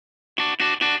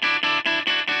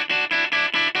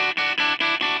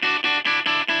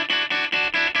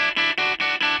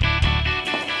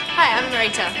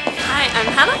narrator. Hi, I'm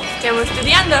Hannah. Stiamo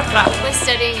studiando a Prato. We're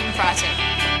studying in Prato.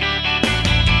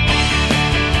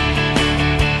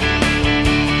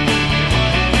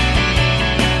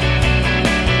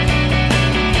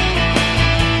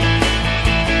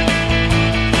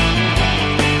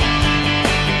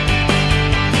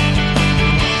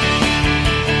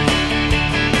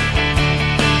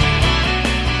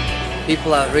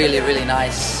 People are really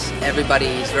nice. Everybody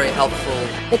is very helpful.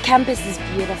 The campus is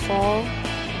beautiful.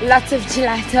 Lots of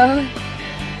gelato,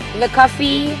 the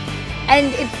coffee,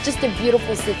 and it's just a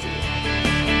beautiful city.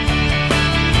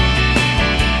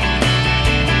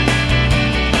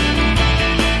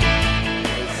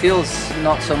 It feels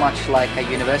not so much like a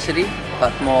university,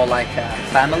 but more like a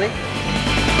family.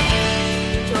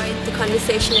 Enjoyed the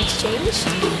conversation exchange,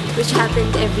 which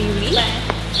happened every week.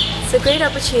 It's a great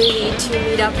opportunity to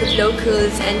meet up with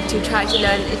locals and to try to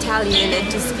learn Italian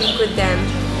and to speak with them.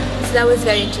 So that was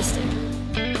very interesting.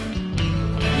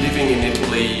 Living in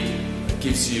Italy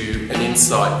gives you an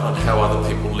insight on how other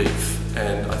people live,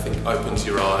 and I think opens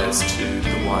your eyes to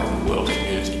the wider world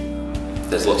community.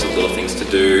 There's lots of little things to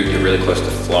do. You're really close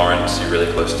to Florence, you're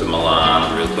really close to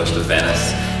Milan, you're really close to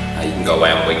Venice. You can go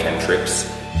away on weekend trips.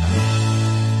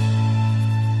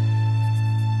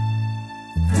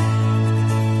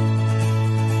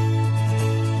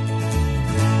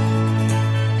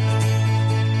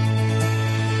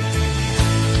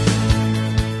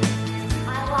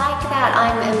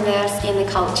 I'm immersed in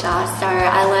the culture, so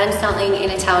I learn something in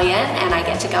Italian and I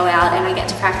get to go out and I get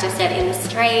to practice it in the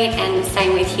street, and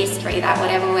same with history, that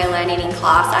whatever we're learning in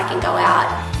class I can go out.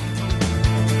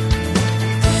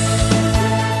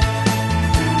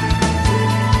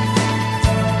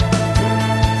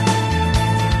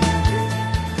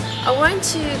 I want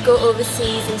to go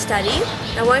overseas and study.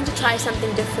 I want to try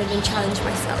something different and challenge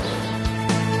myself.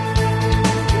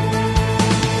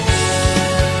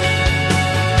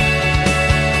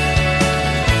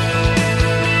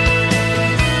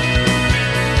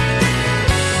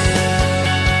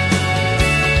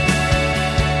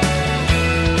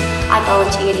 I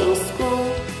volunteered in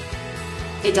school.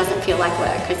 It doesn't feel like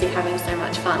work because you're having so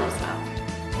much fun as well.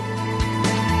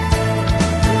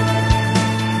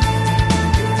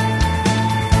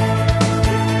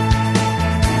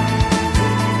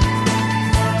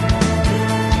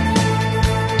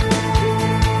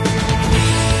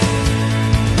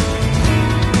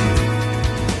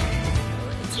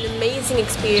 It's an amazing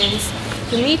experience.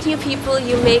 You meet new people,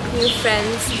 you make new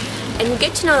friends, and you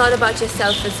get to know a lot about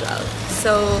yourself as well.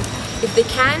 So if they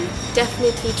can,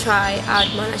 definitely try out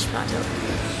Monash Prato.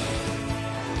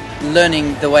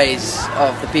 Learning the ways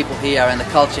of the people here and the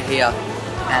culture here,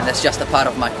 and that's just a part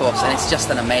of my course, and it's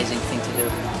just an amazing thing to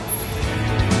do.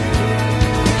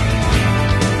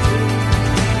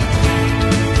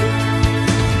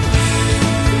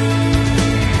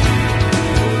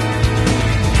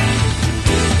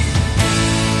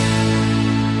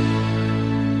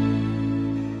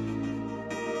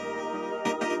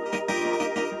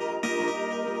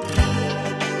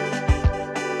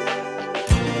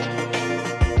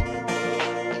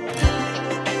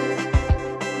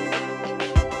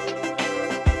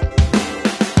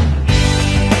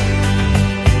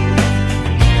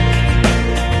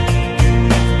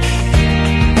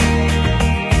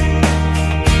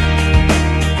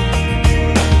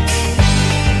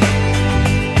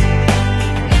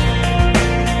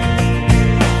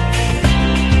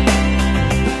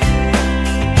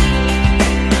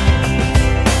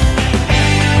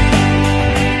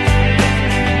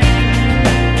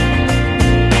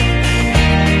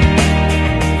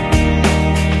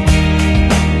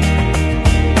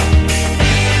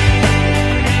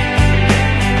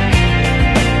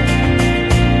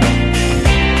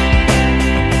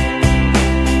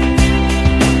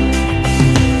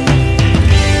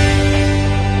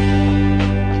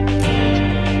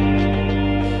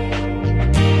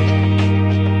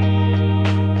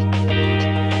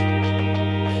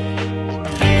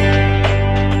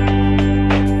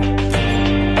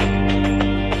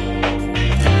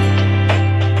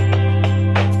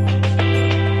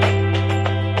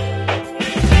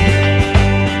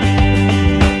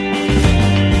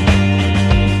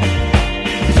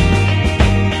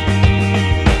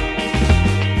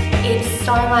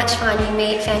 So much fun, you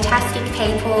meet fantastic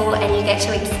people and you get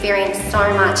to experience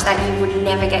so much that you would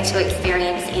never get to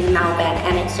experience in Melbourne,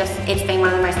 and it's been one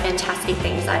of the most fantastic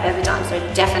things I've ever done, so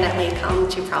definitely come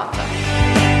to Prato.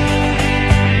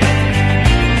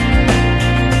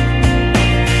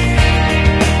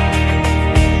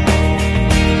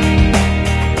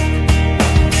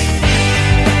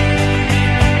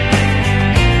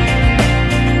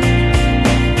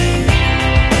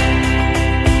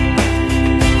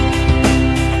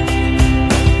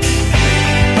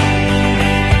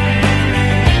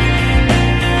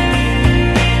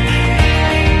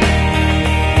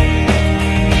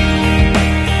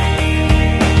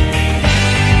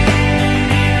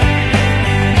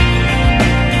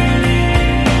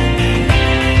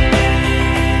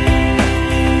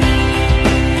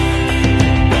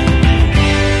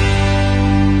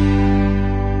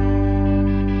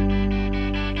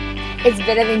 it's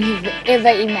better than you've ever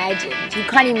imagined. You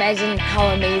can't imagine how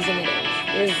amazing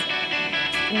it is.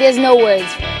 There's no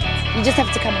words for it. You just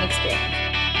have to come and experience.